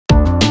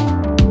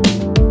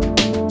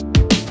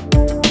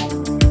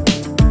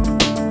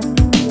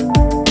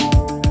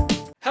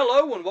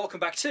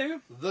back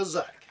to the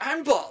Zak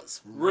and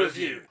Buzz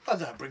review. And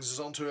that brings us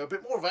on to a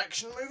bit more of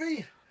action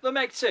movie. The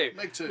Meg 2.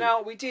 Meg 2.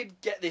 Now, we did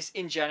get this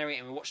in January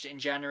and we watched it in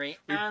January.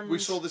 We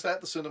saw this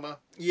at the cinema.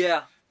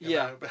 Yeah, You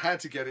know, but had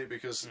to get it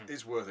because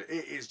it's worth it.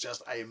 It is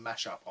just a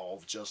mashup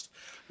of just,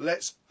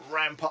 let's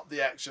ramp up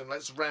the action,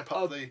 let's ramp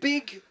up the...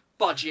 big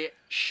budget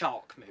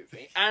shark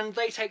movie, and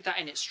they take that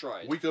in its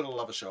stride. We gotta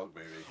love a shark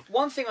movie.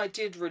 One thing I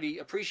did really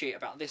appreciate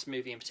about this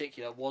movie in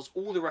particular was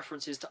all the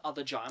references to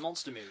other giant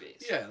monster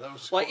movies. Yeah, that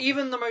was like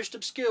even the most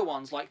obscure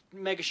ones, like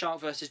Mega Shark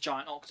versus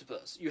Giant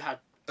Octopus. You had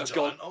a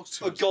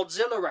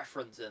Godzilla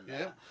reference in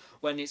there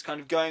when it's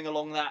kind of going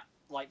along that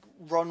like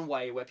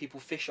runway where people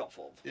fish off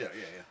of. Yeah.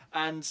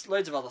 And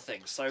loads of other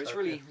things. So it's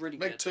really good.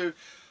 Meg 2.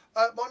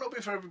 Might not be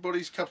for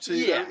everybody's cup of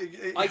tea. Yeah,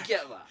 I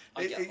get that.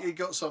 It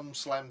got some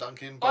slam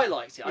dunking. I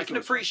liked it. I can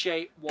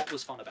appreciate what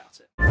was fun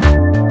about it.